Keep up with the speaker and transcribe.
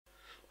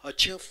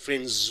Dear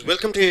friends,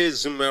 welcome to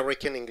his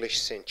American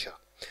English Center.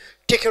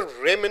 Take a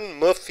Raymond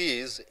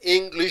Murphy's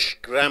English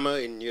Grammar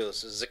in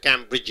Use. This is the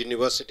Cambridge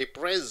University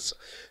Press.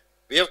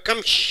 We have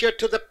come here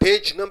to the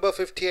page number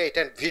 58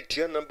 and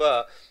video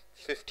number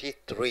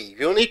 53.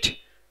 Unit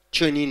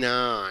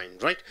 29,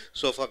 right?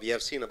 So far we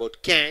have seen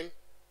about can,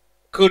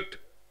 could,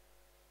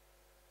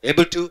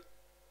 able to,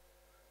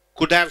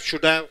 could have,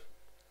 should have,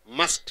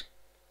 must,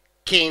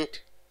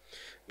 can't.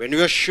 When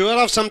you are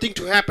sure of something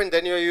to happen,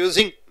 then you are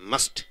using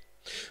must.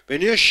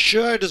 When you are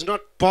sure it is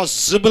not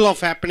possible of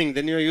happening,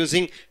 then you are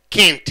using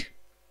can't.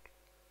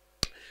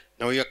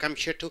 Now you come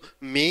here to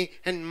may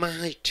and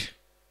might.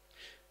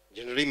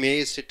 Generally may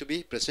is said to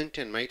be present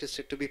and might is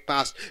said to be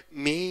past.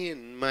 May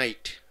and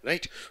might,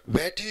 right?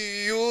 Where do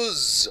you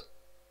use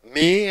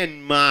may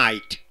and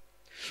might?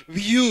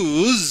 We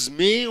use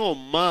may or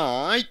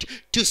might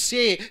to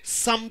say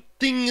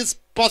something is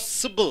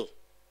possible.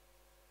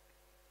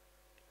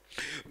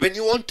 When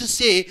you want to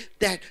say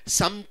that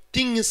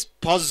something is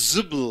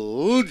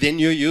possible, then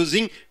you're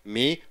using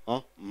may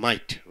or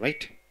might,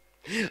 right?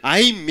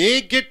 I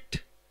may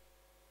get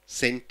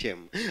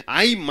centum.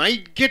 I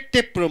might get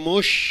a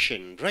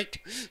promotion, right?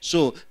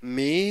 So,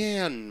 may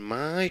and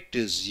might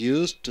is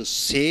used to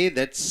say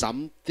that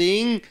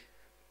something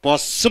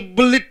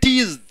possibility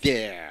is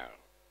there.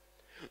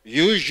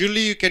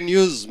 Usually you can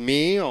use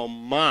may or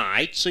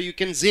might, so you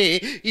can say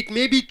it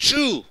may be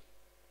true.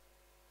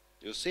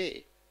 You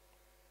say,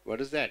 what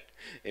is that?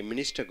 A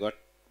minister got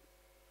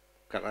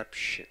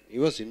corruption. He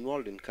was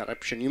involved in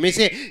corruption. You may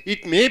say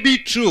it may be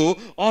true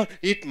or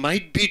it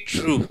might be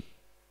true.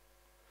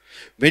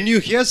 When you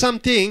hear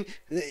something,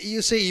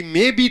 you say it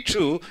may be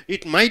true,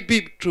 it might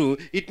be true.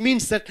 It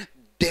means that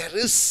there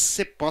is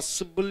a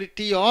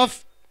possibility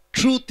of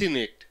truth in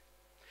it.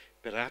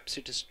 Perhaps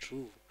it is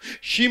true.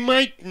 She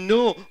might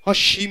know or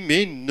she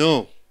may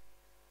know.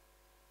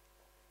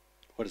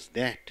 What is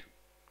that?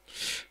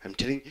 I'm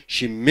telling you,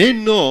 she may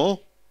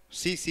know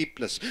CC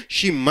plus.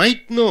 She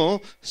might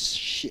know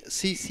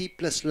CC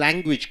plus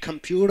language.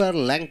 Computer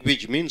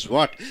language means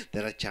what?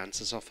 There are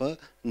chances of her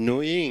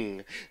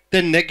knowing.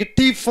 The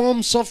negative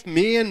forms of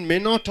may and may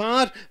not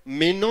are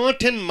may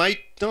not and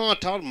might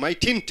not or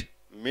mightn't.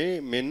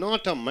 May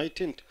not or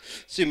mightn't.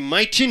 See,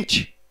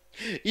 mightn't.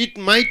 It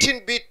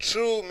mightn't be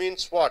true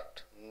means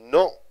what?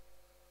 No.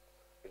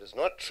 It is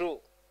not true.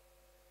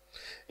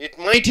 It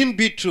mightn't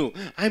be true.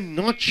 I'm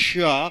not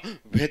sure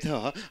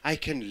whether I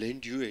can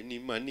lend you any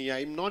money.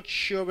 I'm not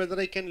sure whether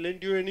I can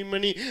lend you any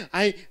money.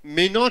 I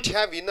may not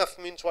have enough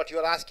means what?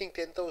 You're asking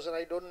 10,000.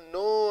 I don't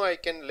know I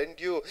can lend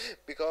you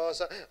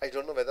because I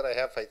don't know whether I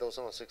have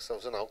 5,000 or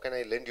 6,000. How can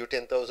I lend you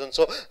 10,000?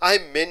 So I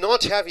may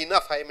not have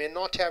enough. I may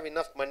not have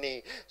enough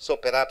money. So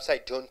perhaps I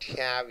don't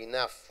have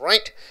enough,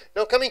 right?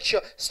 Now coming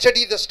here,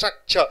 study the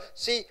structure.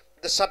 See,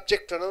 the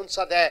subject pronouns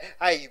are there.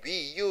 I,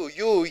 we,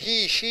 you,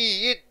 he,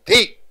 she, it,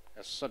 they.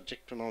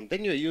 Subject pronoun.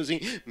 Then you're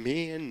using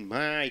may and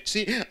might.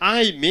 See,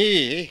 I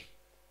may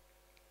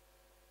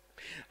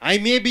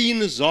be in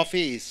his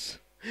office.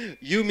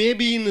 You may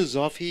be in his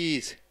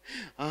office.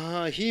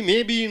 He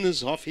may be in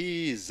his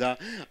office.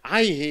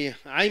 I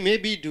may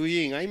be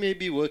doing. I may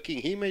be working.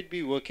 He might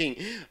be working.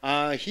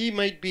 He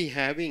might be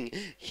having.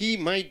 He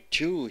might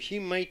do. He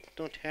might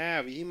not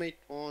have. He might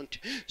want.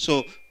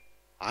 So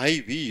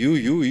I, we,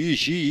 you, he,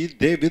 she,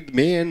 they with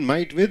may and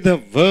might with the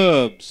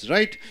verbs,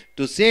 right?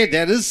 To say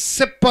there is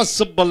a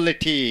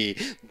possibility,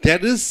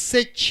 there is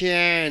a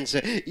chance,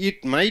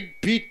 it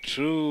might be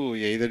true.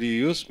 Either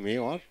you use may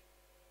or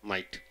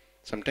might.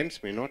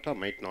 Sometimes may not or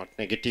might not,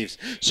 negatives.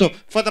 So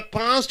for the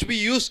past we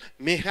use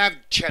may have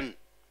done.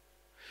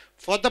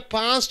 For the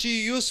past you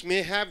use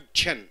may have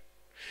done.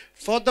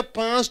 For the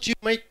past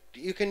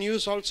you can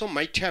use also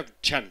might have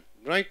done,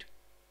 right?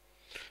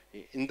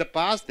 In the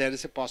past, there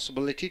is a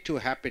possibility to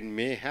happen,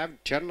 may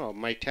have done or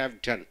might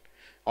have done.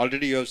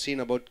 Already you have seen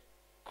about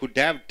could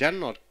have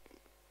done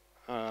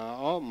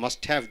or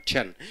must have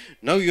done.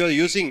 Now you are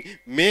using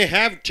may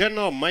have done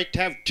or might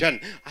have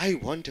done. I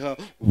wonder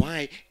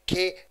why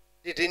K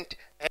didn't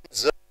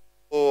answer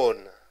the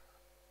phone.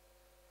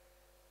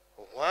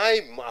 Why?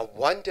 I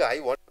wonder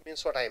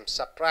means what? I am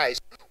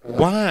surprised.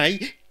 Why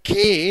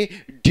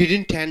K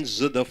didn't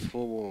answer the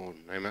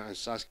phone? I'm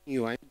asking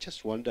you, I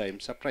just wonder,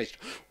 I'm surprised.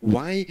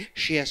 Why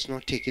she has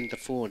not taken the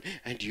phone?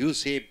 And you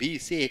say, B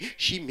say,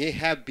 she may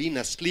have been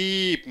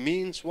asleep.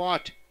 Means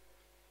what?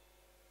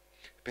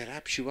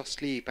 Perhaps she was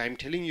asleep. I'm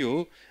telling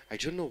you, I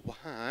don't know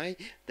why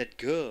that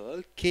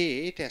girl,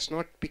 Kate, has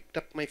not picked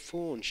up my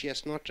phone. She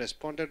has not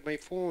responded my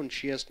phone.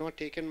 She has not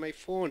taken my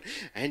phone.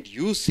 And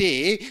you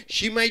say,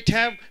 she might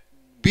have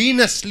been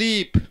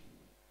asleep.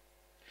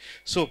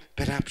 So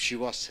perhaps she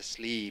was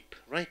asleep,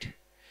 right?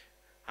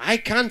 I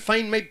can't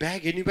find my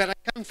bag anywhere.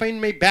 I can't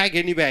find my bag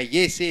anywhere.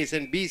 A says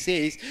and B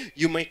says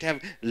you might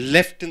have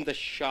left in the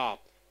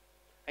shop.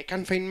 I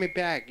can't find my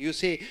bag. You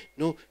say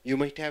no, you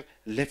might have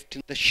left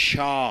in the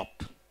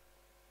shop.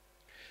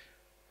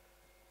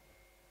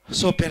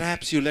 So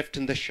perhaps you left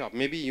in the shop.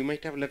 Maybe you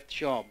might have left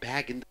your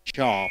bag in the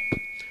shop.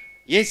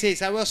 A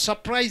says I was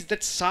surprised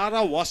that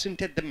Sarah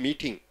wasn't at the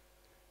meeting.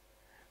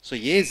 So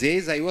A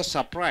says, I was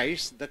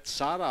surprised that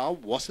Sarah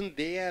wasn't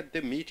there at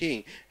the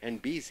meeting.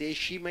 And B says,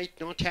 she might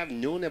not have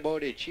known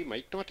about it. She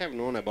might not have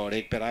known about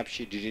it. Perhaps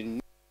she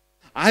didn't.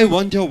 I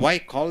wonder why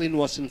Colin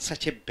was in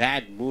such a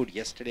bad mood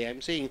yesterday.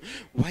 I'm saying,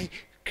 why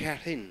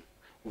Karen?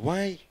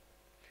 Why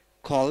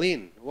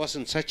Colin was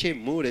in such a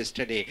mood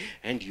yesterday?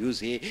 And you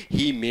say,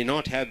 he may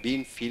not have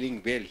been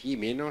feeling well. He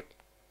may not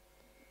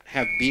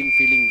have been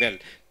feeling well.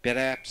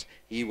 Perhaps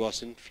he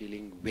wasn't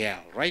feeling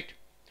well, right?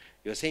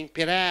 You're saying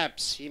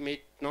perhaps he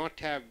may not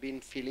have been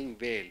feeling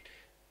well.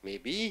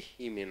 Maybe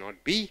he may not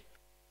be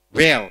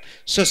well.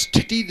 So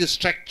study the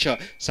structure.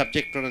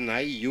 Subject pronoun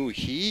I, you,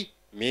 he,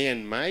 may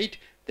and might.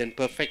 Then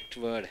perfect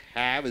word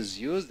have is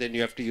used. Then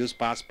you have to use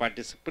past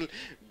participle.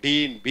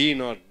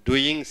 Been or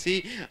doing.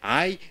 See,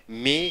 I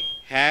may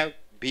have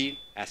been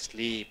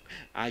asleep.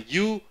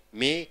 You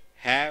may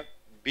have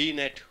been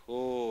at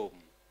home.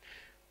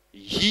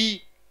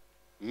 He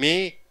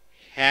may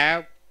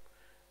have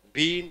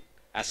been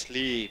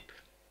asleep.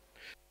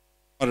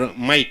 Or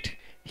might.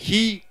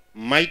 He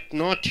might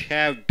not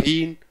have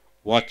been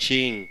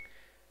watching.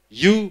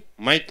 You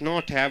might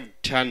not have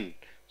done.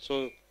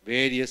 So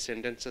various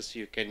sentences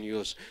you can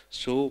use.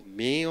 So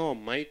may or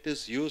might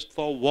is used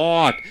for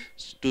what?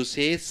 To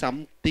say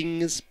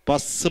something is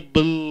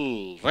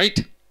possible,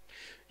 right?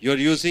 You're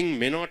using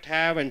may not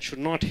have and should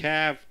not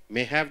have,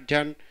 may have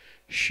done,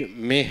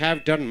 may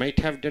have done, might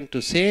have done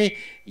to say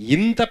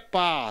in the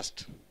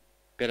past.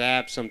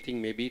 Perhaps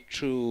something may be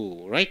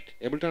true, right?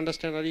 Able to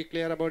understand? Are you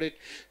clear about it?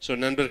 So,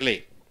 நண்பர்களே,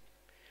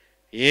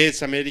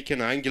 ace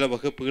American ஆங்கில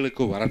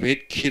வகுப்புகளுக்கு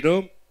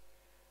வரவேற்கிறோம்.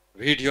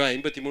 Video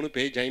 53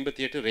 page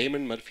 58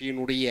 ramen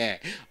மர்ஃபியினுடைய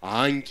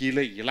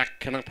ஆங்கில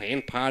இலக்கண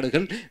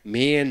பயன்பாடுகள்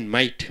May and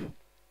might.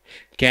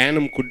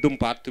 கேனும் குட்டும்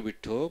பார்த்து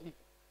விட்டோம்.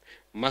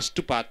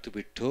 Must பார்த்து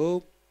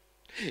விட்டோம்.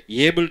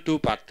 ஏபிள் டு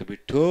பார்த்து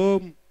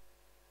விட்டோம்.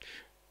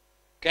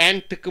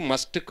 கேன்ட்டுக்கும்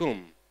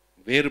மஸ்ட்டுக்கும்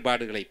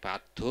வேறுபாடுகளை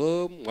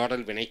பார்த்தோம்.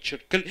 மாடல்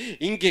வினைச்சொற்கள்.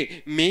 இங்கே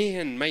மே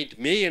அண்ட் மைட்.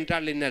 மே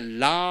என்றால் என்ன?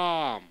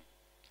 லாம்.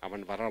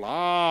 அவன்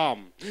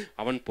வரலாம்,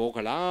 அவன்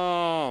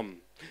போகலாம்,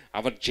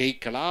 அவர்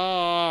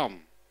ஜெயிக்கலாம்,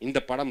 இந்த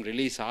படம்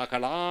ரிலீஸ்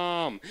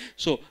ஆகலாம்.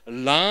 ஸோ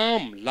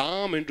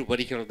லாம் என்று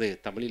வருகிறது.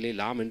 தமிழிலே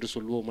லாம் என்று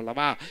சொல்வோம்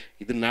அல்லவா?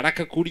 இது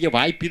நடக்கக்கூடிய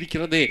வாய்ப்பு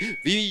இருக்கிறது.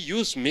 we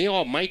use may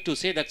or might to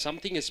say that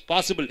something is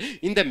possible.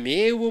 இந்த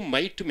மேவும்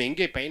மைட்டும்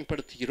எங்கே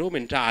பயன்படுத்துகிறோம்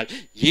என்றால்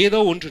ஏதோ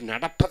ஒன்று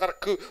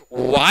நடப்பதற்கு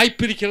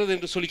வாய்ப்பு இருக்கிறது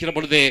என்று சொல்கிற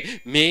பொழுது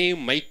மே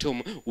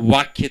மைட்டும்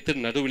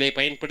வாக்கியத்தின் நடுவிலே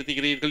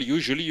பயன்படுத்துகிறீர்கள்.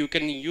 usually you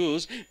can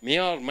use may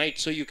or might,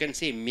 so you can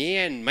say may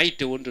and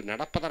might. ஒன்று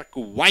நடப்பதற்கு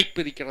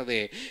வாய்ப்பு இருக்கிறது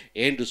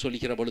என்று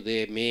சொல்கிற பொழுது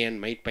may and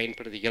might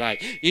பயன்படுத்துகிறாய்.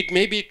 It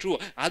may be true.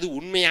 அது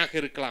உண்மையாக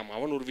இருக்கலாம்.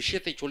 அவன் ஒரு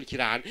விஷயத்தை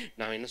சொல்கிறான்,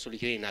 நான் என்ன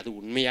சொல்கிறேன்? அது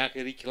உண்மையாக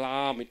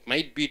இருக்கலாம். It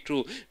might be true.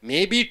 May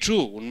be true.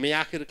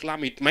 உண்மையாக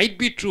இருக்கலாம். It might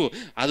be true.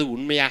 அது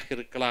உண்மையாக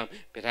இருக்கலாம்.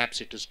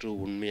 Perhaps it is true.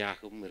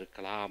 உண்மையாகவும்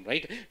இருக்கலாம்,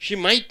 ரைட்? She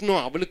might no.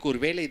 அவளுக்கு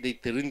ஒருவேளை இதை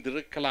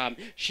தெரிந்திருக்கலாம்.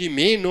 She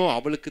may no.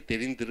 அவளுக்கு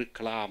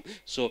தெரிந்திருக்கலாம்.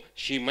 So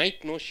she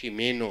might no, she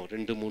may no,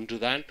 ரெண்டு மூன்று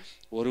தான்.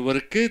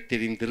 ஒருவருக்கு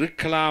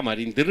தெரிந்திருக்கலாம்,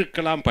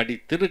 அறிந்திருக்கலாம்,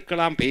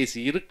 படித்திருக்கலாம், பேசி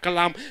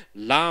இருக்கலாம்.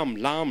 லாம்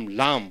லாம்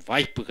லாம்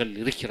வாய்ப்புகள்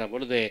இருக்கிற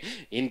பொழுது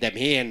இந்த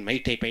மே அண்ட்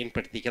மைட்டை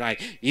பயன்படுத்துகிறாய்.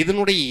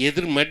 இதனுடைய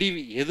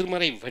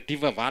எதிர்மறை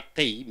வடிவ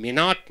வார்த்தை may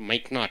not,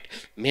 might not.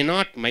 May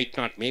not, might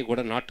not. மே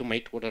கூட நாட்டும்,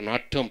 மைட் கூட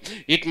நாட்டும்.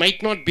 It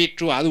might not be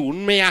true. அது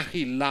உண்மையாக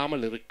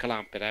இல்லாமல்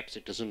இருக்கலாம். Perhaps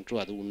it isn't true.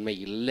 அது உண்மை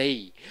இல்லை.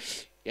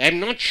 I am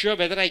not sure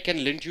whether I can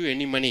lend you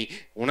any money.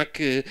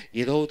 உனக்கு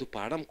ஏதாவது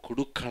பணம்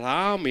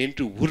கொடுக்கலாம்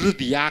என்று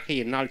உறுதியாக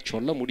என்னால்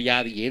சொல்ல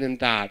முடியாது.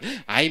 ஏனென்றால்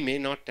I may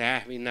not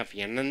have enough.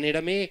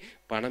 என்னிடமே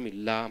பணம்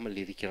இல்லாமல்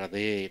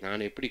இருக்கிறது.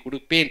 நான் எப்படி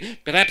கொடுப்பேன்?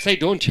 Perhaps I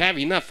don't have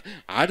enough.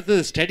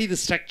 அடுத்தது study the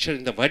structure.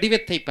 இந்த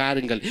வடிவத்தை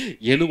பாருங்கள்.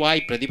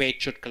 எழுவாய்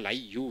பிரதிபெயர் சொற்கள் I,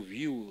 you,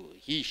 you,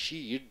 he, she,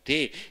 it,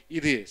 they.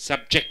 இது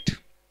சப்ஜெக்ட்.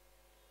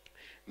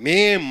 மே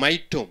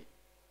மைட்டும்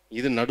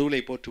இது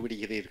நடுவில் போட்டு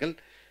விடுகிறீர்கள்.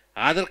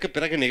 அதற்கு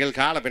பிறகு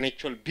நிகழ்கால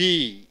வினைச்சொல் பி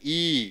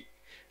இ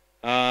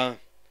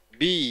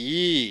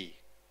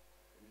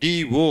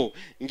டிஓ.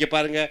 இங்கே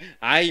பாருங்க,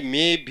 ஐ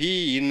may be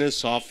in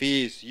is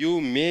office. You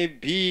may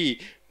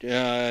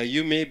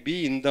be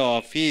in the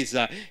office.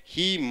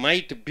 He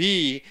might be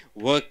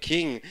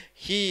working.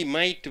 He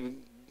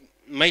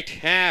might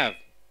have.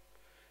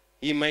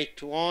 he might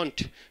want.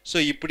 So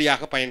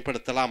இப்படியாக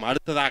பயன்படுத்தலாம்.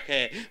 அடுத்ததாக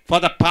for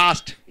the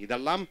past.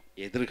 இதெல்லாம்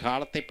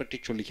எதிர்காலத்தை பற்றி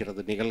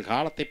சொல்லுகிறது,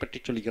 நிகழ்காலத்தை பற்றி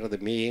சொல்லுகிறது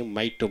மே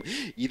மைட்டும்.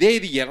 இதே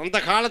இது இறந்த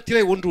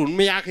காலத்திலே ஒன்று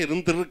உண்மையாக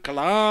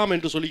இருந்திருக்கலாம்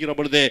என்று சொல்லுகிற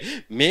பொழுது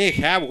மே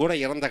ஹேவ் கூட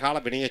இறந்த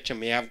கால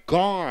வினையச்சம். May have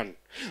Khan.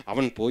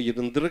 அவன் போய்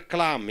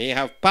இருந்திருக்கலாம். May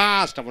have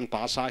past. அவன்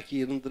பாஸ் ஆகி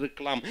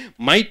இருந்திருக்கலாம்.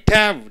 மைட்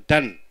ஹேவ்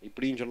டன்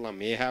இப்படின்னு சொல்லலாம்.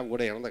 மே ஹேவ்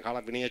கூட இறந்த கால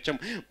வினையச்சம்.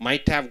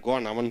 Might have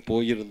Khan. அவன்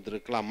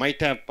போயிருந்திருக்கலாம்.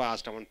 Might have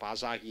past. அவன்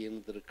பாஸ் ஆகி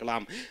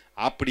இருந்திருக்கலாம்.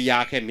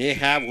 அப்படியாக மே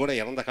ஹேவ் கூட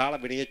இறந்த கால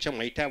வினையச்சம்,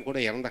 மைட் ஹேவ் கூட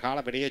இறந்த கால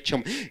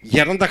வினையச்சம்.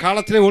 இறந்த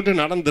காலத்திலே ஒன்று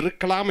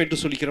நடந்திருக்கலாம் என்று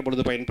சொல்லிக்கிற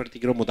பொழுது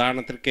பயன்படுத்திக்கிறோம்.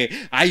 உதாரணத்திற்கு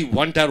ஐ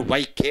wonder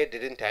why K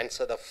didn't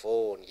answer the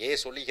phone. ஏ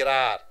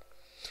சொல்லுகிறார்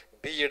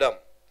பி இடம்,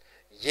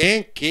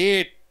 ஏன்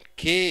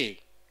கே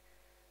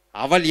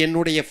அவள்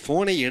என்னுடைய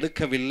போனை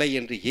எடுக்கவில்லை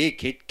என்று ஏ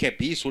கேட்க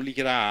பி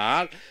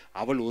சொல்கிறாள்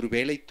அவள்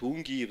ஒருவேளை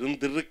தூங்கி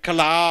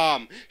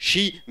இருந்திருக்கலாம்.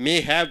 she may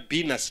have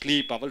been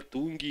asleep. அவள்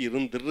தூங்கி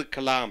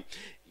இருந்திருக்கலாம்.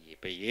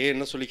 இப்போ ஏ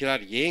என்ன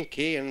சொல்கிறார், ஏன்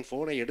கே என்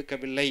போனை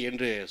எடுக்கவில்லை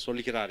என்று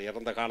சொல்கிறார்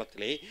இறந்த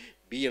காலத்திலே.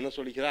 பி என்ன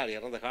சொல்கிறார்,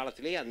 இறந்த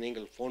காலத்திலே அது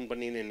நீங்கள் ஃபோன்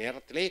பண்ணின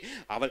நேரத்திலே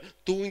அவள்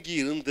தூங்கி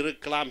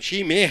இருந்திருக்கலாம். she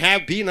may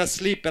have been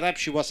asleep.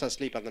 perhaps she was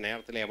asleep. அந்த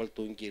நேரத்திலே அவள்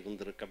தூங்கி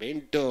இருந்திருக்க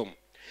வேண்டும்.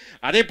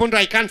 அதே போன்று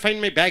ஐ Khan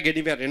find my back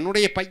anywhere,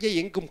 என்னுடைய பையை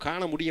எங்கும்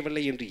காண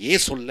முடியவில்லை என்று ஏ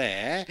சொல்ல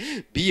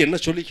பி என்ன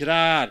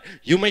சொல்லுகிறார்,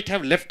 you might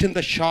have left in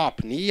the shop,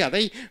 நீ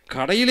அதை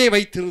கடையிலே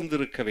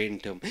வைத்திருந்திருக்க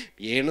வேண்டும்.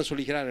 ஏ என்ன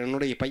சொல்லுகிறார்,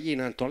 என்னுடைய பையை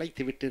நான்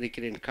தொலைத்து விட்டு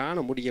இருக்கிறேன், காண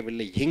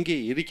முடியவில்லை, எங்கே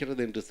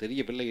இருக்கிறது என்று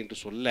தெரியவில்லை என்று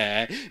சொல்ல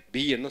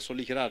பி என்ன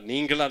சொல்லுகிறார்,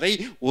 நீங்கள் அதை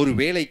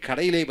ஒருவேளை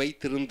கடையிலே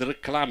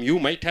வைத்திருந்திருக்கலாம். You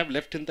might have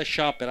left in the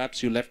shop,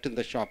 perhaps you left in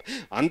the shop,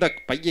 அந்த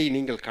பையை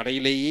நீங்கள்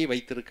கடையிலேயே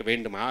வைத்திருக்க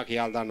வேண்டும்,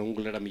 ஆகையால் தான்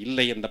உங்களிடம்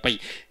இல்லை அந்த பை.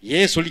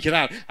 ஏ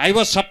சொல்கிறார், I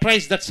was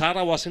surprised that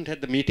Sarah wasn't at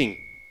the meeting.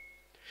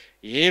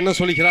 ஏன்னு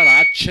சொல்கிறார்,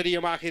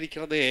 ஆச்சரியமாக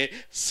இருக்கிறது,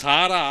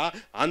 சாரா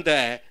அந்த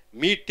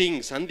மீட்டிங்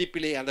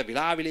சந்திப்பிலே அந்த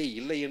விழாவிலே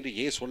இல்லை என்று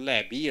ஏ சொல்ல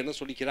பி என்ன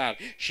சொல்கிறார்,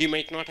 she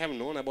might not have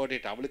known about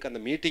it. அவளுக்கு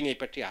அந்த மீட்டிங்கை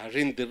பற்றி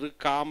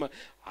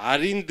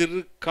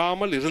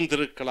அறிந்திருக்காமல்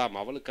இருந்திருக்கலாம்,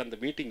 அவளுக்கு அந்த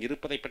மீட்டிங்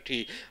இருப்பதை பற்றி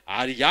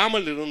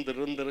அறியாமல்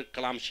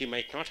இருந்திருக்கலாம். she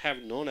might not have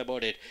known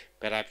about it.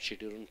 perhaps she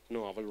didn't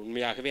know. அவள்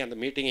உண்மையாகவே அந்த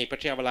மீட்டிங்கை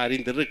பற்றி அவள்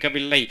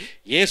அறிந்திருக்கவில்லை.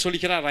 ஏ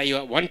சொல்கிறார், I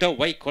wonder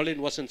why Colin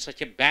was in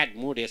such a bad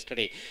mood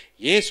yesterday.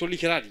 ஏ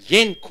சொல்கிறார்,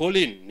 ஏன்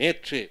கோலின்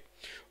நேற்று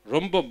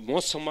ரொம்ப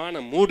மோசமான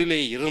மூடிலே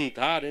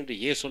இருந்தார் என்று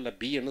ஏ சொல்ல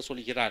பி என்ன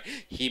சொல்கிறார்,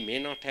 he may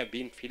not have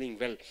been feeling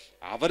well.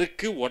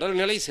 அவருக்கு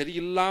உடல்நிலை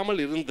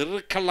சரியில்லாமல்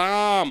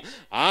இருந்திருக்கலாம்,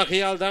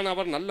 ஆகையால் தான்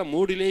அவர் நல்ல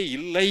மூடிலே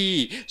இல்லை.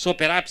 so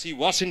perhaps he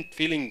wasn't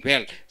feeling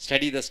well.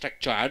 study the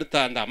structure.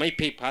 அடுத்த அந்த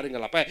அமைப்பை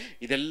பாருங்கள். அப்ப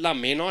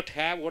இதெல்லாம் may not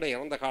have ஓட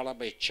இறந்த கால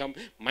எச்சம்,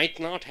 might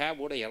not have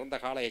ஓட இறந்த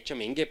கால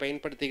எச்சம் எங்கே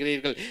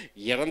பயன்படுத்துகிறீர்கள்,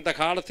 இறந்த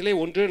காலத்திலே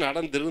ஒன்று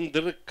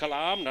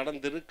நடந்திருந்திருக்கலாம்,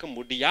 நடந்திருக்க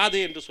முடியாது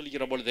என்று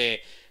சொல்கிற பொழுது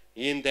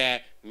இந்த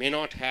may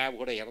not have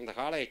கூட இறந்த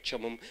கால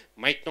எச்சமும்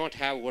might not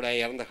have கூட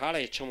இறந்த கால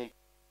எச்சமும்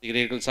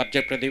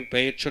சப்ஜெக்ட்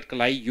பெயர்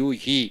சொற்கள் ஐ யூ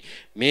ஹி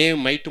மே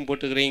மைட்டும்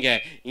போட்டுக்கிறீங்க.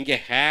 இங்கே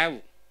have,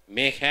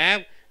 may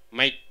have,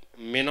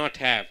 may not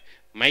have,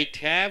 might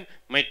have,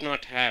 might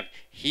not have.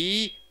 he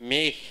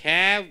may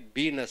have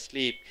been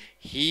asleep,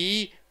 he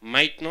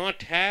might not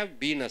have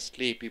been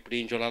asleep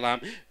இப்படின்னு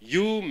சொல்லலாம்.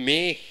 you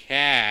may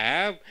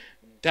have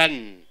done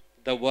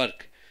the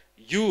work,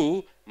 you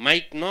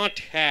might not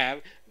have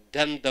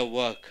done the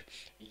work.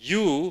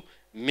 you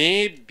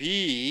may be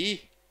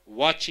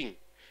watching,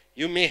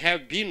 you may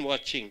have been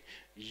watching,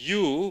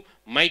 you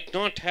might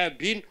not have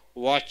been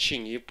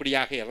watching.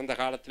 இப்படியாக இறந்த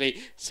காலத்திலே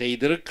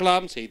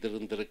செய்திருக்கலாம்,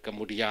 செய்திருந்திருக்க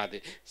முடியாது,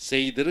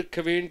 செய்திருக்க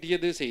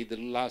வேண்டியது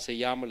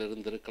செய்யாமல்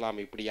இருந்திருக்கலாம்.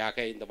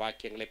 இப்படியாக இந்த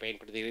வாக்கியங்களை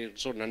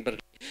பயன்படுத்துகிறீர்கள்.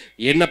 நண்பர்கள்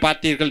என்ன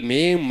பார்த்தீர்கள்,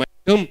 மே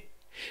மட்டும்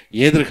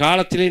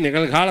எதிர்காலத்திலே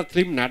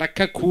நிகழ்காலத்திலும்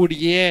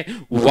நடக்கக்கூடிய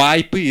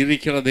வாய்ப்பு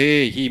இருக்கிறது.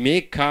 he may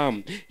come,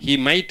 he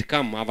might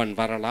come, அவன்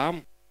வரலாம்.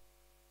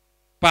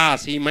 pass,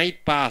 he might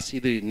pass,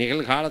 இது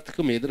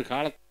நிகழ்காலத்துக்கும்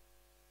எதிர்காலத்துக்கும்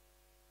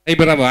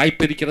நடைபெற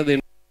வாய்ப்பு இருக்கிறது.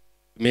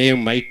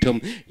 மேயும் மைட்டும்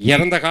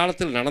இறந்த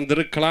காலத்தில்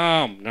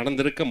நடந்திருக்கலாம்,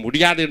 நடந்திருக்க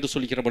முடியாது என்று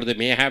சொல்லிக்கிற பொழுது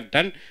may have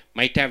done,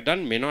 might have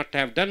done, may not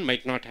have done,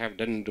 might not have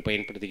done என்று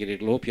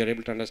பயன்படுத்துகிறீர்கள். hope you are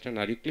able to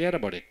understand. Are you clear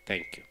about it?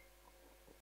 Thank you.